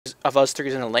of us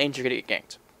threes in the lanes, you're gonna get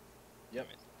ganked. Yep.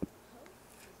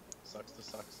 Sucks to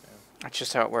sucks, man. That's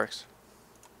just how it works.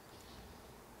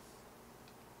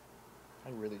 I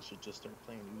really should just start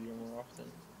playing Udyr more often,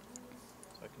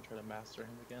 so I can try to master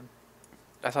him again.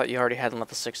 I thought you already had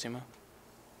level 60 move.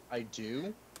 I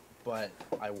do, but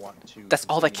I want to. That's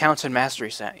all that continue counts in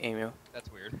mastery set, Emu.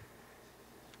 That's weird.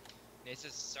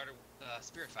 Nasus started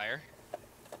Spirit Fire.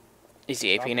 Is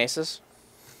he AP Stop him. Nasus?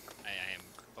 I am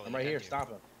fully I'm right here. attentive. Stop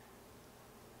him.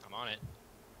 I'm on it.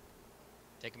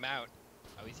 Take him out.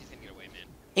 At least he's gonna get away, man.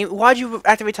 Emu, why'd you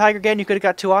activate Tiger again? You could have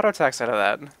got 2 auto attacks out of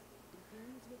that.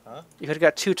 Huh? You could have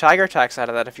got 2 Tiger attacks out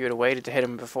of that if you would have waited to hit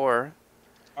him before.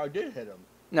 I did hit him.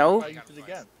 No. I Got used him it twice.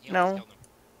 again. He No. almost killed him.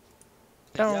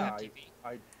 No. Nasus Yeah, have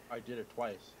TP. I did it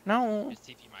twice. No. His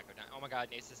TP might go down. Oh my god,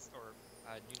 Nasus or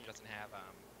Nunu doesn't have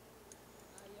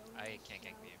I can't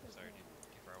gank you. Sorry,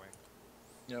 dude. Too far away.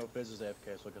 You know, Fizz is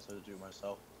AFK, so I guess I had to do it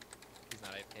myself. He's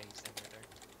not AFK. He's standing right there.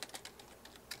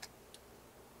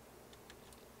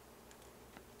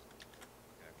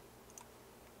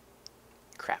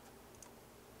 Crap.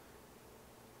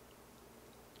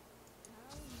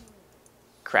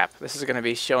 Crap. This is gonna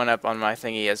be showing up on my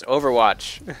thingy as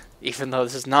Overwatch, even though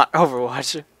this is not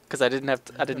Overwatch, because I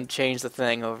didn't change the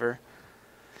thing over.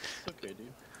 It's okay,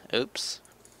 dude. Oops.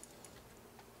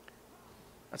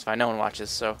 That's fine. No one watches,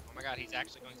 so. Oh my god, he's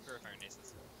actually going Spirit Fire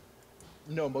Nasus.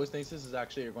 No, most Nasus is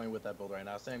actually are going with that build right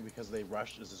now, saying because they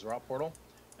rush this is route portal,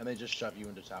 and they just shove you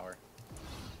into tower.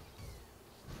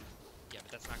 Yeah,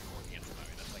 but that's not gonna work against him. I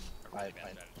mean, that's like a really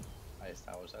bad strategy. I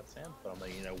established that, Sam, but I'm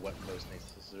letting you know what most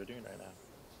Nasus are doing right now.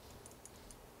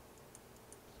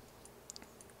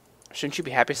 Shouldn't you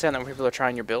be happy, Sam, that more people are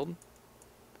trying your build?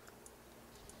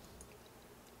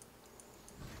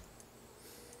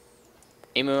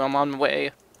 Emu, I'm on my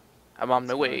way. I'm on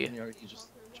my way. You just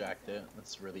jacked it.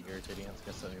 That's really irritating. It's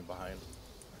gonna send me behind.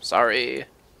 Sorry.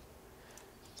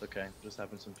 It's okay. Just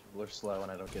happens when people are slow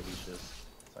and I don't get leashes.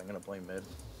 So I'm gonna play mid.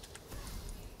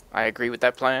 I agree with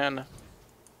that plan.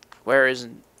 Where is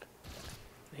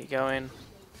he going?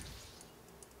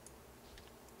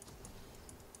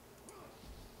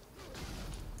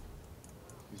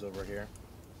 He's over here.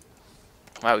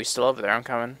 Wow, he's still over there. I'm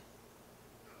coming.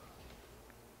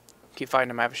 Keep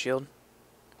fighting him. I have a shield.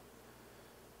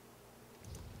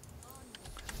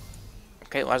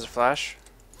 Okay, Liza flash.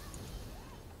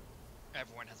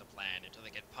 Everyone has a plan until they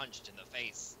get punched in the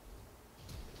face.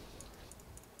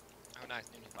 Oh nice,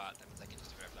 Nunu bot. That means I can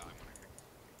just do whatever the hell I want here.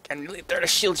 Can you leave there to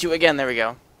shield you again? There we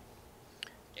go.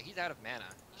 Yeah, he's out of mana.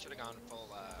 He should have gone full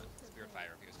Spirit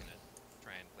Fire if he was gonna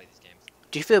try and play these games.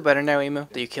 Do you feel better now, Emu,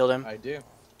 that you killed him? I do.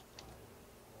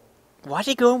 Why'd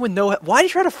he go in with no... Why'd he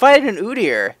try to fight an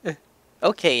Udyr?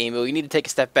 Okay, Emu, you need to take a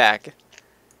step back.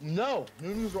 No!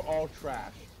 Nunus are all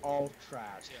trash. All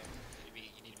trash. Chill. You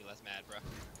need to be less mad, bro.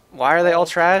 Why are they all All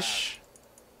trash?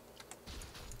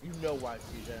 You know why,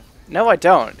 CJ. No, I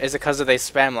don't. Is it because they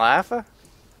spam laugh?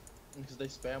 Because they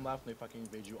spam laugh and they fucking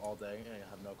invade you all day and you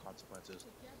have no consequences.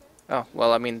 Oh,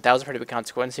 well, I mean, that was a pretty big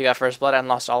consequence. He got first blood and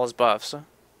lost all his buffs.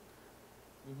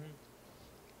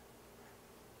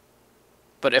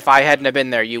 But if I hadn't have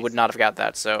been there, you would not have got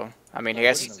that, so... I mean, I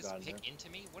guess... What is this pick into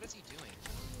me? What is he doing?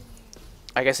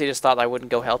 I guess he just thought I wouldn't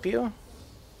go help you?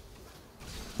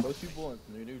 Most people in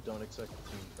Nunu don't expect the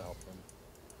team to help them.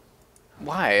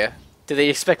 Why? Do they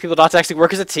expect people not to actually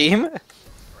work as a team? Correct.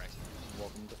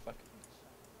 Welcome to fucking...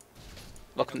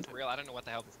 Welcome No, to... for real, I don't know what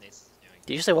the hell this Nasus is doing.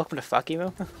 Did you say welcome to fuck,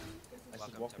 Emu? I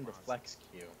said welcome to bronze. Flex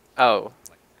Q. Oh.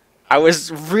 I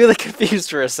was really confused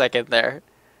for a second there.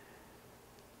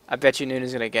 I bet you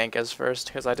Nunu's gonna gank us first,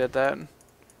 because I did that.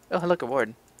 Oh, look, a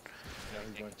ward. Yeah,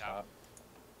 he's going top.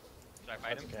 Should I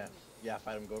fight him? Okay. Yeah,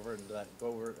 fight him. Go over into that. Go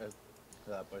over to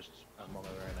that bush. I'm on it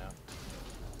right now.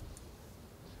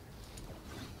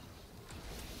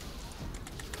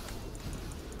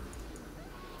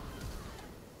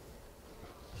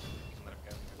 You can let him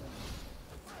go.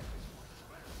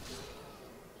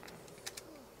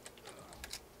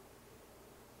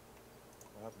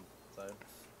 What happened? Side.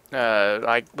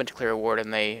 I went to clear a ward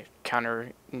and they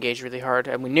counter-engaged really hard.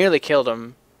 And we nearly killed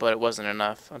him, but it wasn't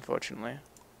enough, unfortunately.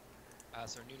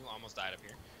 So Nunu almost died up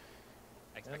here.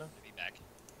 I expect him to be back.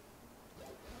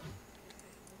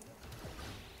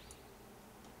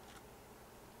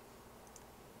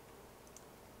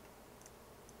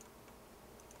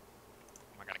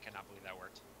 Oh my god, I cannot believe that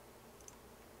worked.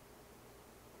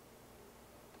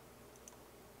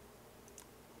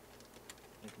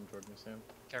 You come toward me, Sam.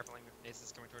 Careful, Nasus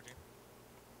is coming towards you.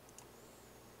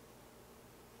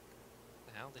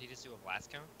 The hell? Did he just do a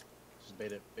blast cone? Just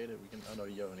bait it. Bait it. We can. Oh no,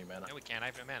 you don't have any mana. No, we can't. I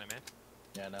have no mana, man.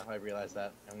 Yeah, now I realize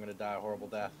that. I'm gonna die a horrible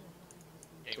death.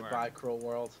 Yeah, you are. Goodbye, cruel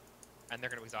world. And they're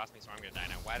gonna exhaust me, so I'm gonna die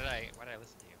now. Why did I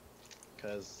listen to you?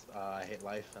 Because I hate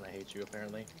life and I hate you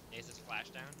apparently. Aces flash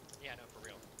down? Yeah, no, for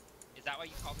real. Is that why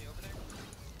you called me over there?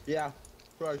 Yeah,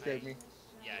 sorry, save me.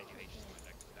 Yeah, I do hate you so much,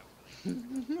 actually. That was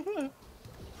really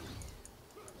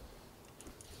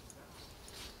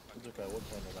It's fucking okay, we'll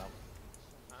turn it around.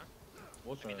 Huh?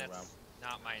 We'll I turn mean, it around. that's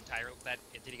not my entire.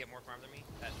 Did he get more farm than me?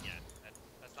 That's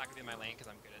not gonna be my lane because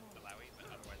I'm good at Malawi, but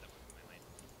otherwise that would be my lane.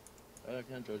 I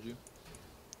can't judge you.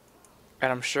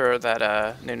 And I'm sure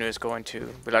that Nunu is going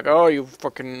to be like, "Oh, you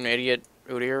fucking idiot,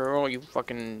 Udyr! Oh, you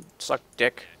fucking suck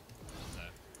dick." So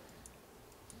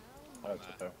Oh, I'm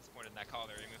that's okay. disappointed in that call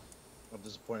there, Emu. I'm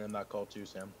disappointed in that call too,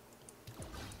 Sam.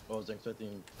 I was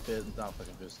expecting Fizz, not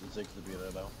fucking Fizz, Ziggs to be there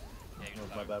though. Yeah, you That just was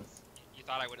my thought bad. you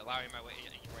thought I would allow you my way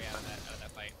your way out of that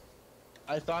fight.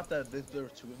 I thought that if there were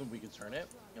two of them, we could turn it.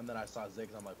 And then I saw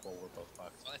Ziggs, I'm like, well, we're both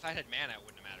fucked. Well, if I had mana, it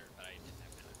wouldn't have mattered, but I didn't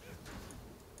have mana.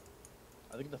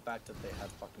 I think the fact that they had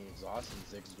fucking exhaust and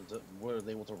Ziggs were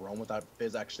able to roam without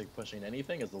Fizz actually pushing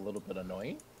anything is a little bit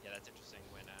annoying. Yeah, that's interesting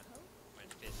when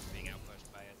Fizz is being outpushed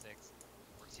by a Ziggs,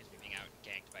 or excuse me, being out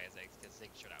ganked by a Ziggs, because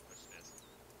Ziggs should outpush Fizz.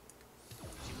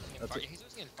 He's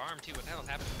losing in farm too. What the hell is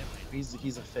happening to him lately?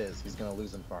 He's a Fizz. He's gonna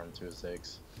lose in farm to a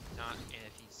Ziggs. Not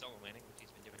if he's solo laning, which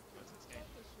he's been doing for most of this game.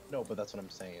 No, but that's what I'm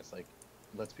saying. It's like,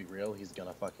 let's be real. He's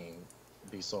gonna fucking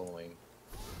be soloing,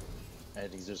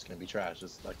 and he's just gonna be trash.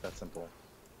 It's like that simple.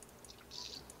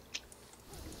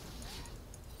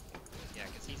 Yeah,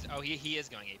 because he is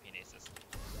going AP and Aces.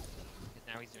 Because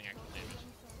now he's doing actual damage.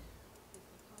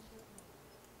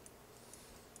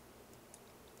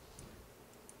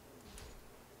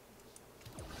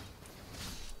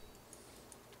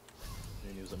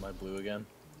 You're using my blue again.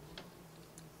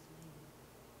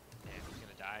 And he's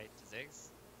gonna die to Ziggs,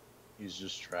 He's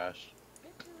just trash.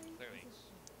 clearly.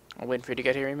 I'm waiting for you to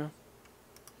get here, Emu.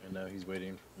 And now he's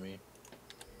waiting for me.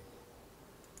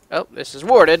 Oh, this is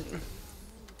warded. Ziggs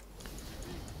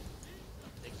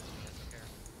doesn't care.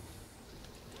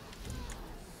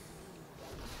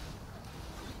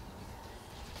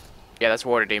 Yeah, that's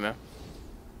warded, Emu.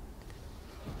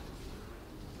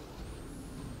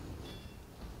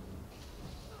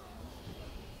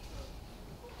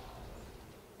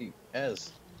 Hey,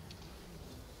 Ez.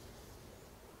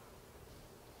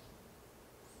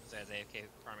 So as AFK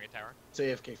farming a tower. It's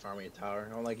AFK farming a tower.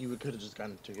 I'm like, you could have just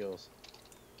gotten 2 kills.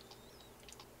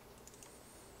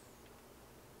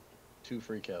 2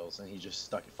 free kills, and he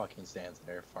just fucking stands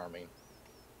there farming.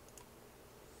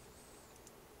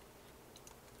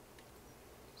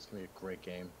 It's gonna be a great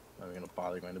game. I'm not gonna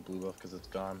bother going to blue buff because it's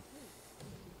gone.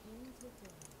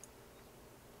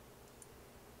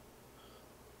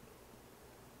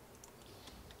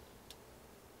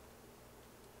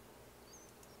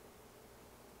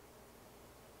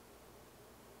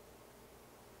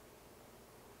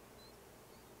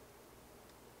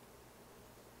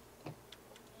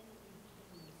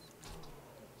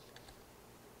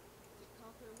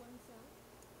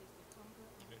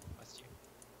 Must you?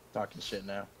 Talking shit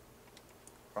now.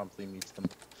 Promptly meets them.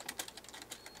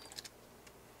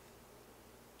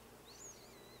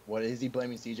 What is he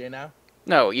blaming CJ now?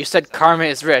 No, you said Karma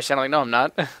is rich. I'm like, no, I'm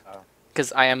not. Oh.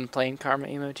 Because I am playing Karma,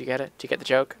 Emu. Do you get it? Do you get the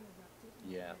joke?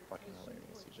 Yeah, fucking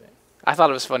hilarious, CJ. I thought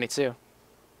it was funny, too.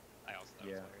 I also thought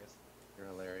it Yeah. was hilarious. You're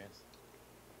hilarious.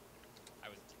 I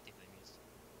was deeply amused.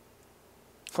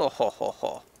 Ho, ho, ho,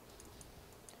 ho.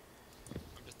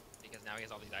 I'm just because now he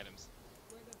has all these items.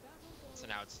 So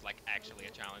now it's like actually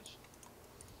a challenge.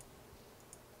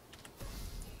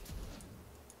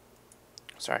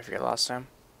 Sorry for your loss, Sam.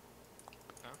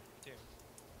 Huh? Me too.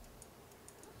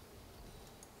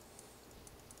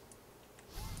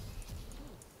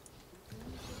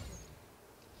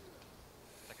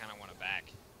 I kind of want to back.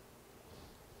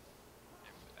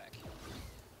 I'm gonna back.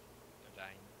 Don't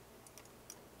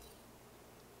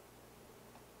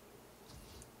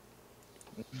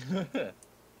die.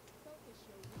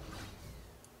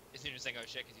 Isn't you just saying oh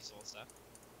shit because you sold stuff?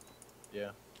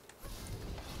 Yeah.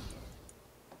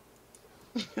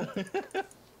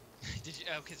 Did you?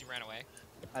 Oh, because you ran away.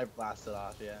 I blasted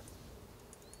off, yeah.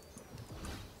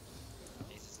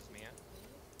 Aces is Mia.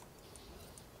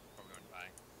 Probably going to buy.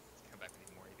 Let's come back with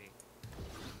even more EV.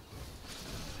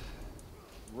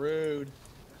 Rude.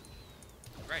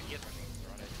 Right, he is rushing with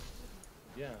Dorado.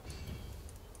 Yeah.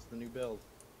 It's the new build.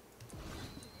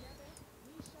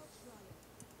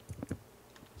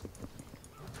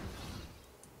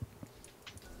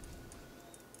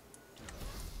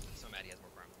 So mad he has more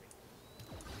farm than me.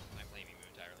 I blame Emu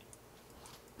entirely.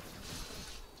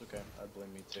 It's okay. I'd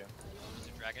blame me too. Is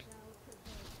it dragon?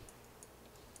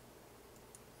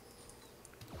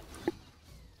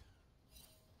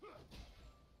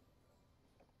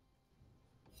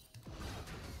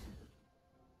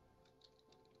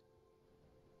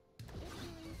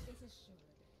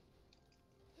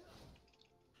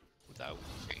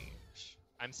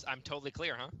 I'm totally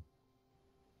clear, huh?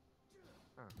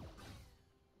 Huh.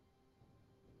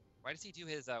 Why does he do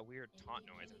his weird taunt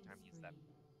noise every time he uses that?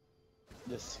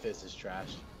 This Fizz is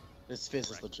trash. This Fizz is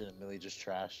Correct. legitimately just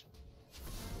trash.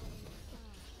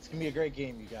 It's gonna be a great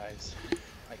game, you guys.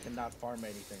 I cannot farm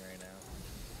anything right now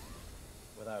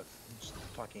without just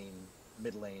fucking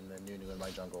mid lane and Nunu in my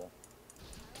jungle.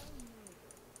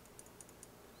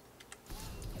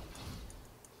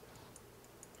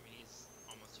 I mean, he's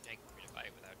almost too tanky for me to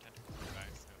fight without tentacles nearby,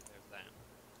 so there's that.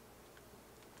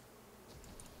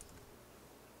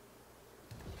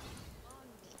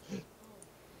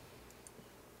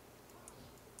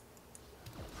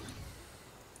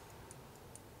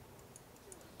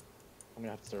 I'm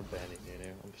gonna have to start banning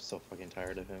Nunu. I'm so fucking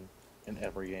tired of him in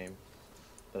every game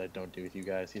that I don't do with you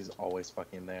guys. He's always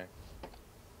fucking there.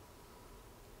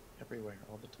 Everywhere,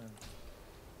 all the time.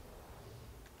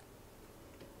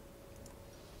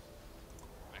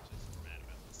 I'm actually super mad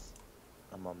about this.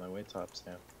 I'm on my way top,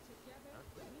 Sam.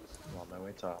 I'm on my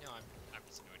way top. No, I'm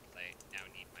just annoyed because I now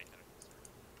need my tentacles.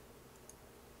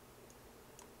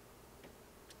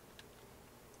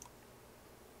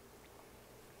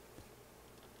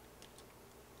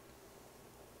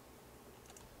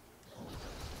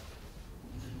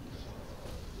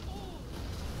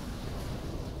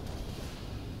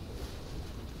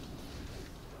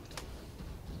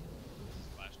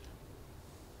 Splash now.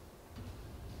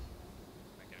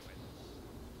 Might get away.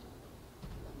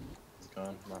 He's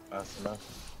gone, not fast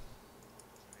enough.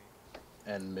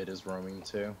 Sorry. And mid is roaming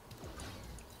too.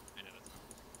 I know that's not.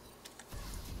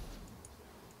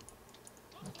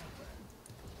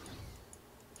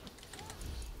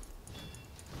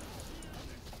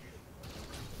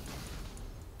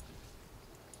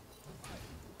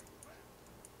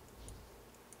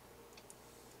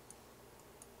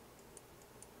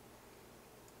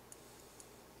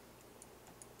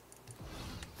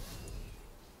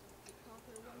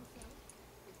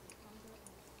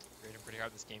 Rated pretty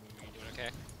hard this game. Are you doing okay?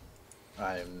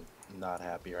 I'm not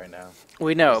happy right now.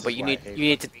 We know, This but is you why I need hate you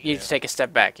need to fucking you need Nunu. to take a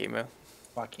step back, Emu.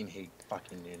 Fucking hate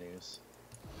fucking Nunus.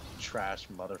 Trash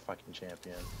motherfucking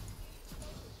champion.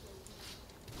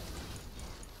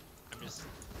 I'm just. Oh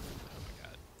my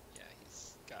god. Yeah,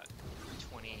 he's got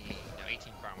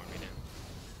 18 farm on me now.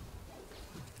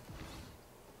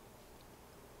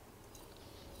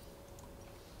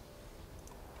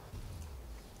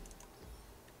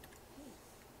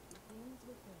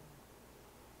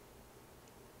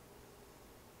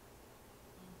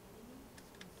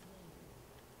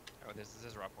 Oh, this is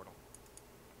his raw portal.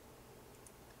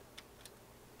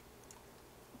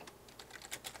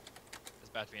 It's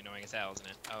about to be annoying as hell, isn't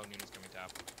it? Oh, Nunu's coming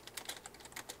top.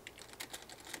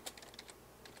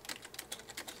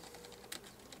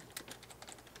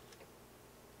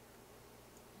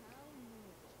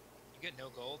 You get no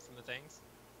gold from the things?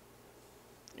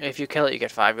 If you kill it, you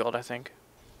get 5 gold, I think.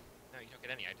 No, you don't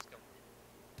get any. I just go.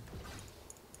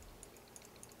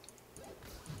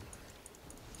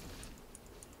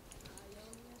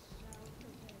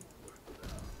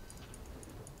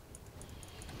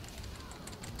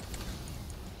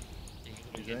 Yeah, you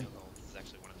literally get Okay. no gold. This is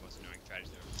actually one of the most annoying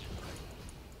strategies I've ever seen.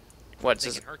 What's They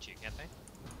this? can hurt you, can't they?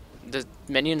 The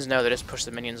minions? No, they just push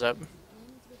the minions up.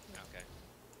 Okay.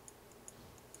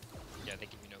 Yeah, they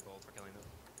give you no gold for killing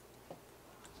them.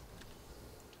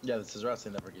 Yeah, this is Russ.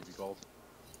 They never give you gold.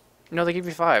 No, they give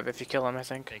you 5 if you kill them, I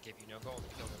think. They give you no gold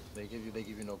to kill them. They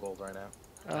give you no gold right now.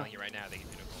 I'm Oh, telling you right now, they give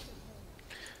you no gold.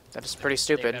 that is pretty They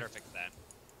stupid. better fix that.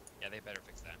 Yeah, they better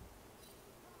fix that.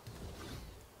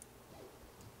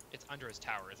 It's under his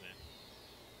tower, isn't it?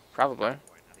 Probably. Boy,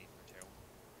 not even for two.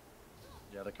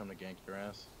 Yeah, they're coming to gank your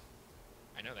ass.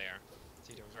 I know they are.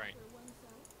 Tito was right.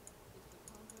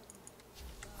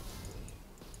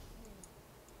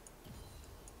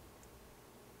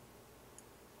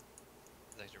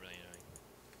 It's actually really annoying.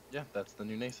 Yeah, that's the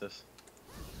new Nasus.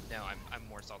 No, I'm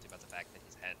more salty about the fact that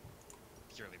he's ahead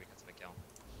purely because of a kill.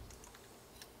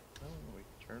 Oh, we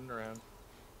turned around.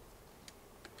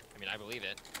 I mean, I believe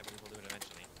it. I believe we'll do it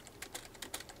eventually.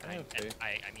 And, Okay.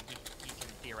 I mean, he can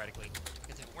theoretically,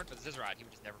 because if it weren't for the Zizrod, he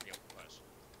would just never be able to push.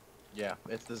 Yeah,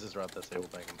 it's this is route that's able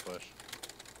to make him push.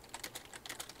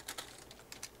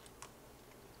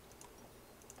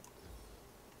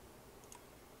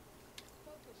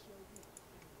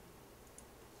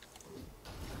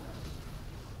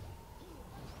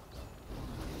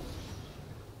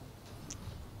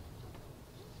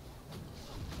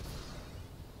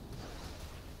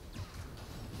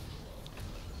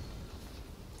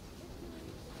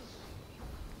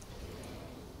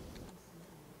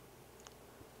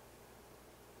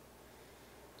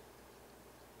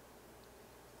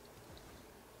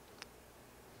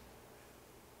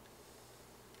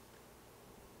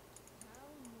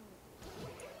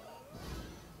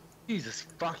 Jesus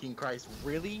fucking Christ,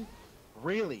 really?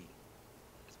 Really?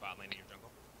 Is bot lane in your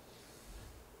jungle?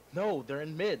 No, they're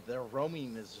in mid. Their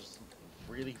roaming is just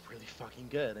really, really fucking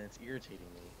good, and it's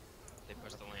irritating me. They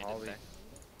pushed the lane, Probably, didn't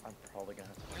they? I'm probably gonna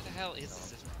have to. Where the hell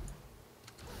is this?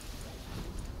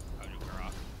 Oh, no, we're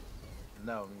off.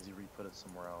 No, it means you re-put it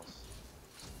somewhere else.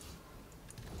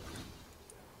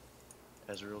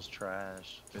 Ezreal's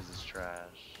trash. Fizz is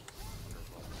trash.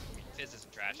 I mean, Fizz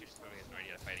isn't trash, he just probably has no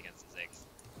idea to fight against the Ziggs.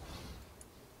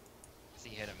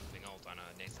 He hit a moving ult on a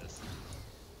Nasus.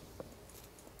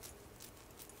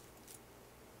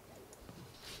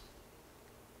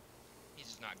 He's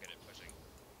just not good at pushing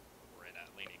or at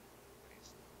laning. But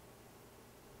he's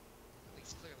at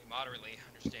least clearly moderately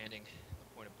understanding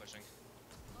the point of pushing.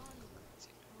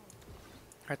 Excuse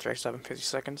me. Earthdrake's up in 50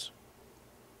 seconds.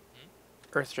 Hmm?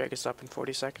 Earthdrake is up in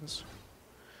 40 seconds.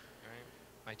 Alright.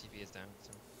 My TP is down,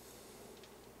 so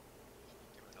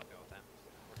can't really help you out with that.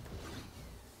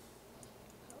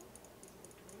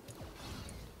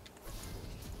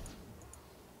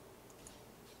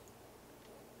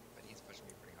 But he's pushing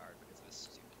me pretty hard because of his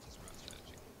stupid disrupt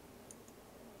strategy.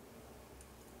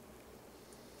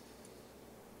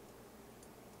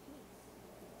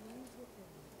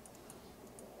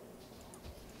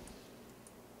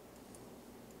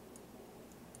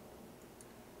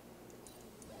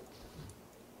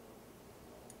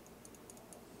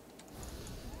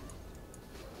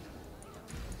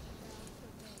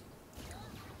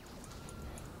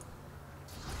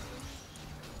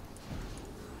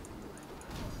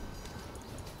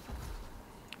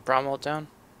 Bromwell down.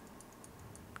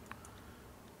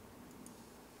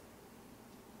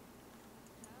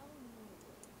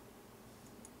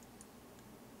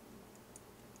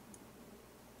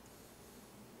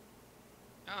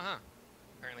 Uh-huh.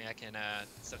 Apparently I can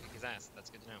still kick his ass. That's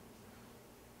good to know.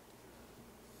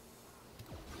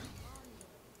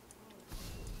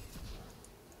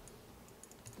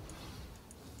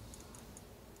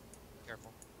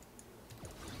 Careful.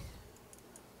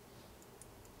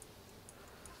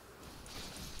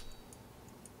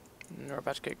 We're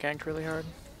about to get ganked really hard.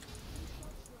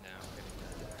 No.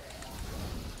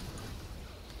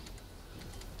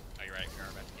 Oh, you're right. We are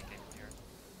about to get ganked here.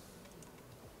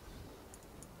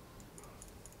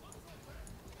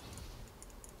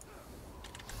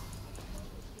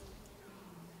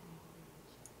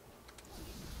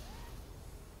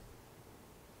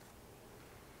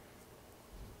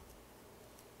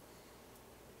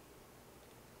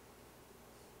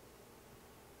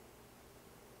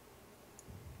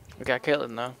 We got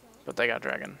Caitlyn though, but they got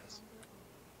Dragon.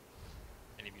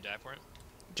 Any of you die for it?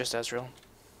 Just Ezreal.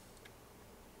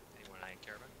 Anyone I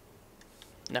care about?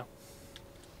 No.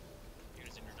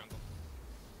 Units in your jungle.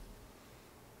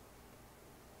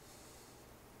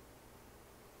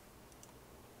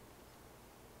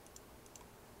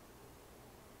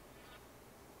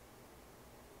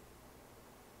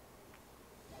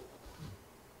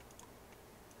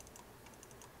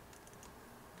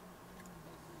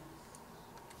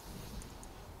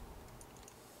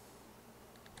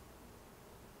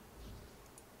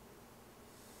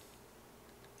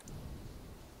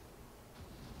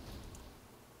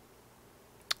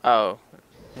 Oh,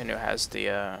 Nunu has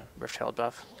the Rift Herald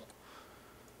buff.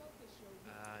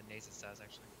 Nasus does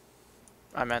actually.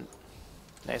 I meant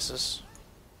Nasus.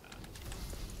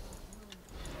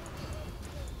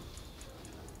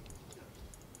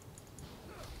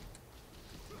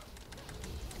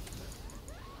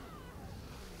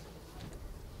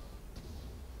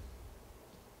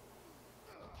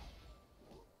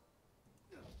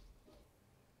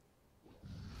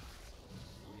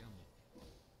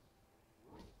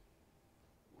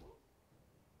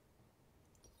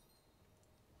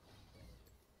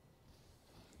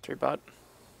 Three bot.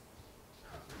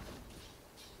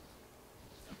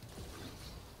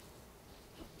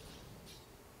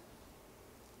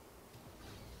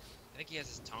 I think he has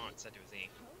his taunt set to his E.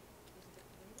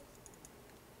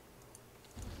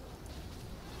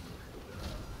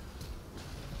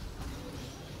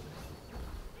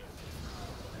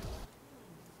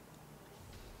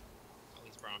 At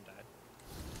least Braum died.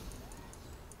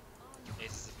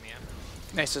 Nasus is me out.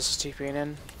 Nasus is TPing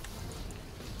in.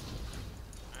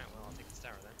 Alright, well, I'll take this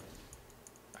tower then.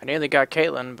 I nearly got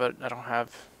Caitlyn, but I don't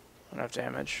have enough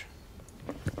damage.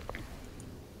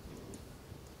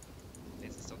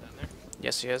 Nasus still down there?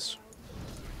 Yes, he is.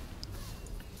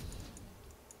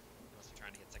 Must be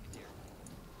trying to get second tier.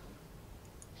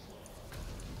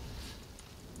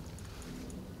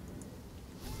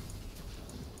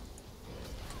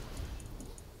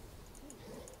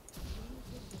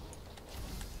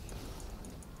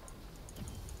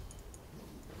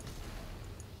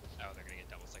 Oh, they're gonna get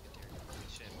double second tier.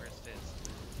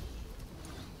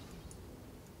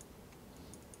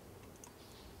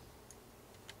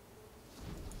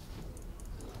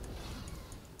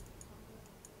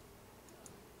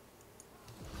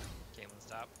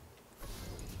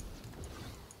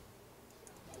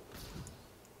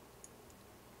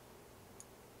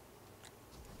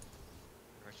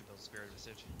 Spirit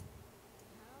Visage.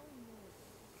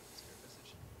 Spirit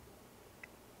Visage.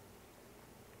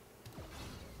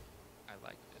 I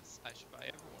like this. I should buy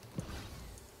everyone.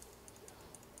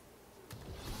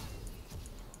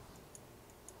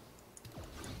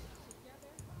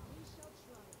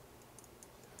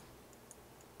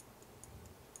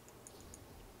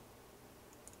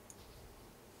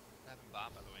 I haven't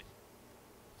bought, by the way.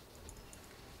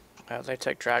 They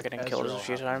took dragon and killed us a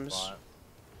few Ezreal happened times. bot.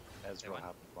 Ezreal what?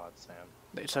 happened bot, Sam.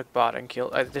 They took bot and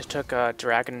killed. They took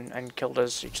dragon and killed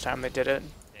us each time they did it.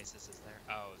 Nasus is there.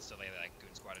 Oh, so they like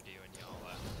goon squatted you and y'all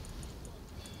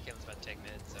Caitlin's about to take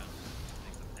mid, so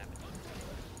make something happen.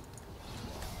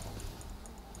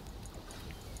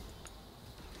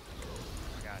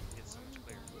 Oh my god, it's so much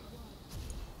clearer.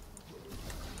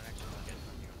 I'm actually not getting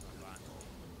you on bot.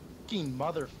 Fucking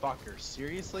motherfucker,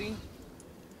 seriously?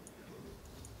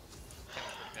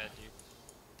 Caitlin's pretty bad, dude.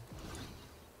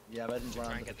 Yeah, but I didn't Should run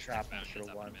try and into the get the trap trap and I should fountains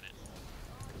have up in won. a minute.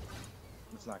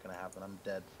 It's not gonna happen. I'm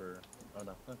dead for. Oh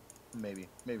no. Maybe.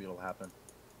 Maybe it'll happen.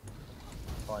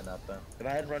 Probably not though. If I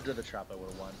hadn't run to the trap, I would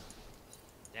have won.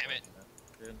 Damn it.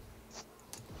 Dude. I'm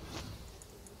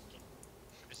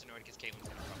just annoyed because Caitlin's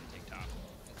gonna probably take top.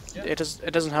 Yeah.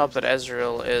 It doesn't help that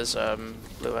Ezreal is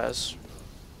blue as.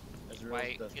 Ezreal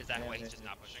Why does is that why he's damage. just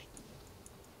not pushing?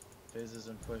 Fizz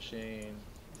isn't pushing.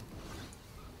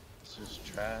 It's just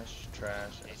trash,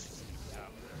 trash. Nasus is gonna be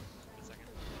top for a second.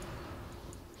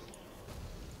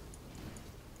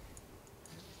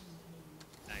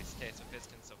 Nice. Okay, so Fizz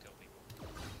can still kill people.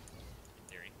 In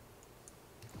theory.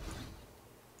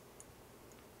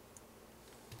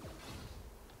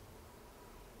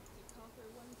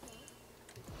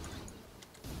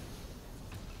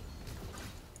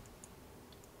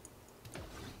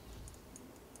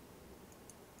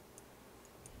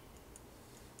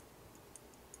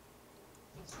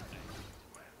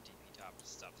 DP top to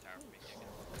stop the tower from being taken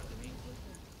over me.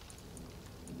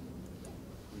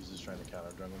 He's just trying to counter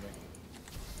jungle me.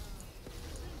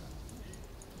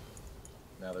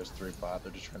 Now there's 3 bot.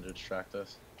 They're just trying to distract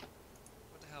us.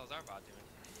 What the hell is our bot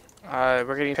doing?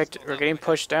 We're getting picked. We're getting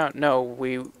pushed down. No,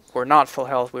 we were not full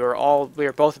health. We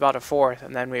were both about a fourth,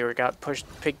 and then we got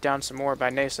picked down some more by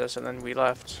Nasus, and then we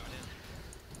left. Going in.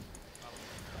 Follow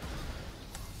me.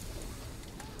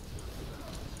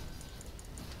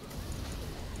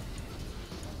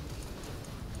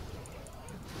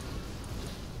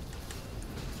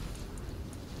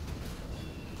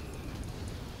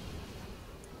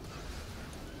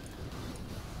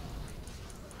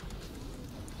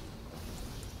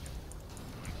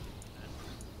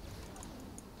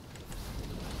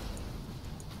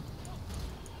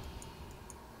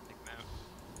 Take him out.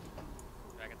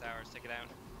 Dragon towers, take it out.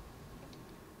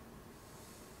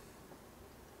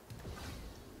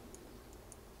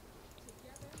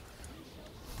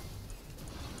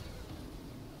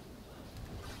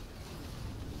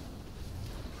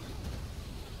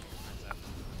 Mine's up.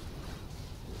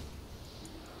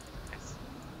 Nice.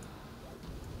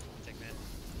 Take mid.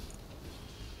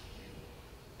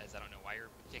 As I don't know why you're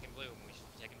taking blue when we should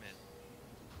be taking mid.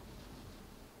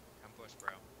 Come push,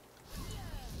 bro. You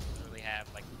literally have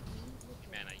like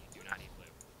mana, you do not need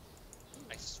blue.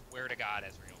 I swear to God,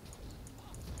 Ezreal.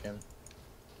 Kim.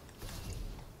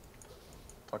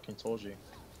 Fucking told you.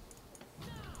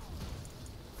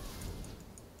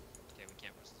 Okay, we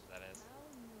can't push that as.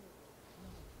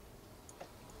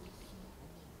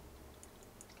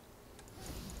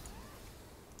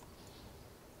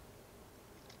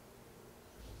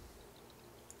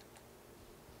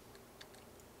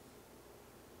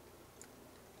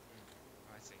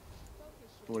 Oh, I see.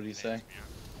 What did he say?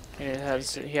 He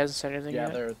hasn't said anything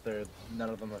Yeah, yet. they're none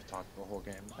of them have talked the whole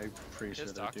game. I'm pretty sure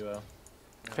Fizz they're talked. duo.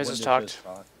 Fizz When has did talked. Fizz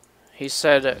talk? He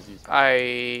said When did he talk?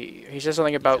 he said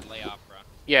something about Lay off, bro.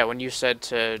 yeah when you said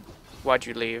to why'd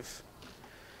you leave.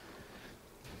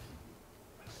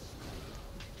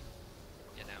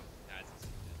 Yeah, no. Guys, it's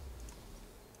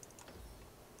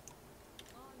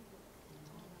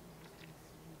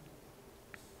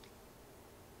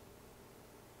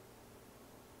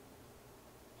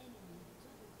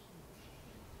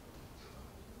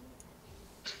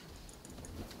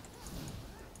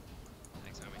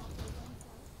thanks, homie.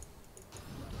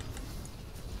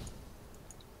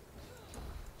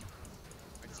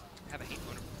 I just have a hate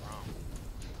motor for Braum.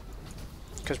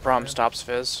 Because Braum stops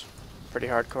Fizz. Pretty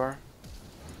hardcore.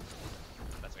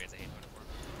 That's why he has a hate motor for.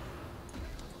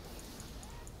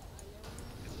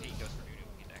 Because if he goes for Nunu,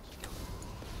 he'd actually kill him.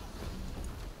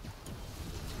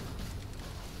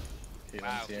 He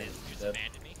Wow, wins here. Fizz, you just Dead.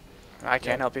 abandoned me. I can't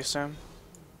Yep. help you, Sam.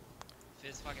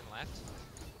 Fizz fucking left.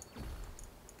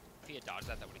 If he had dodged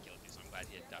that, that would have killed you, so I'm glad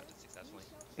he had dodged it successfully.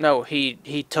 No,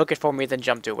 he took it for me, then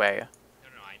jumped away. No,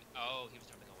 no, no. Oh, he was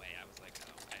jumping away. I was like,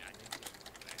 oh, I knew he was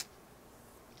jumping away.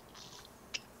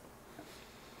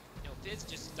 No, Fizz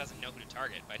just doesn't know who to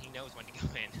target, but he knows when to go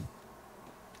in.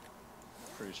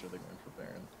 Pretty sure they're going for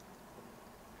Baron.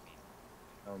 I mean,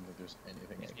 I don't think there's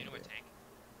anything I is can Nuno a do. tank?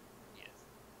 He is.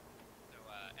 So,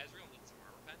 Ezreal needs some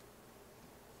armor pen.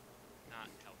 Not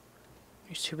health pen.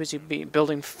 He's too busy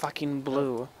building fucking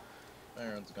blue.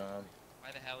 Baron's gone. Why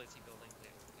the hell is he building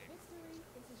blue? Okay.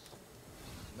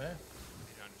 Meh. I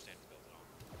don't understand his build at all.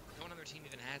 No one on their team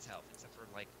even has health, except for,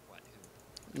 like, what,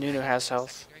 who? Nunu has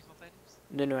health. Secondary health items?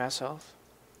 Nunu has health.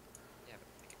 Yeah, but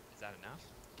like, is that enough?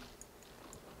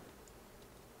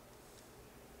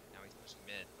 Now he's pushing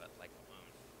mid, but like alone.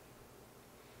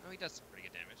 Oh, he does some pretty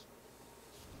good damage.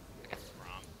 Against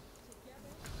Braum.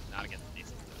 Not against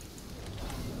Decent though.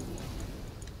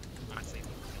 Honestly, he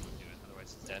won't do it,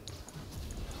 otherwise he's dead.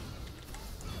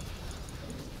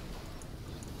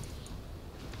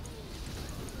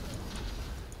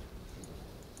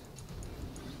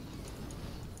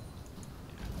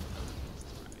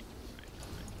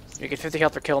 You get 50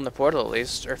 health per kill in the portal at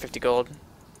least, or 50 gold.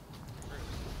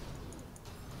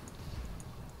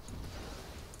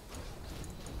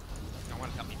 Don't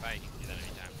want to help me fight, you can do that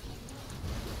anytime.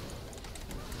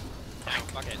 No,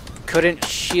 fuck it. Couldn't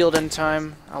shield in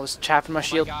time. I was tapping my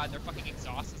shield. Oh my god, their fucking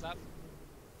exhaust is up.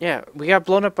 Yeah, we got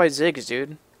blown up by Ziggs,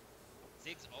 dude.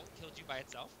 Ziggs ult killed you by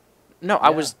itself? No,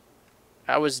 Yeah.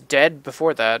 I was dead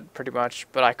before that, pretty much,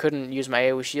 but I couldn't use my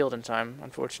AoE shield in time,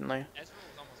 unfortunately. Ezreal was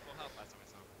almost full health last time I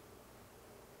saw him.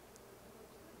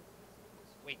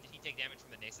 Wait, did he take damage from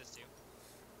the Nasus too?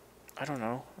 I don't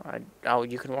know.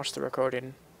 You can watch the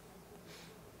recording.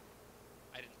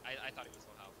 I thought he was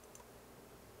full health.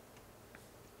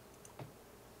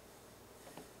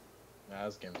 Nah,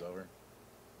 this game's over.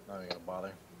 Not even gonna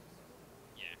bother.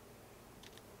 Yeah.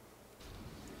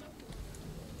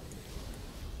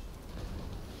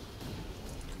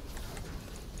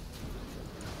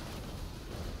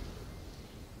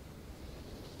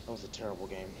 That was a terrible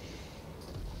game.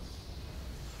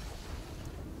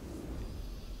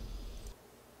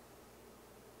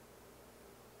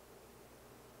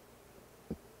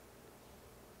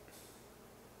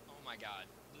 Oh my god.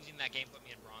 Losing that game put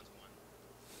me in bronze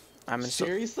 1.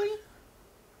 Seriously?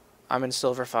 I'm in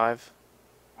silver 5.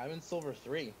 I'm in silver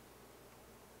 3.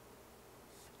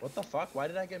 What the fuck? Why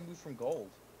did I get moved from gold?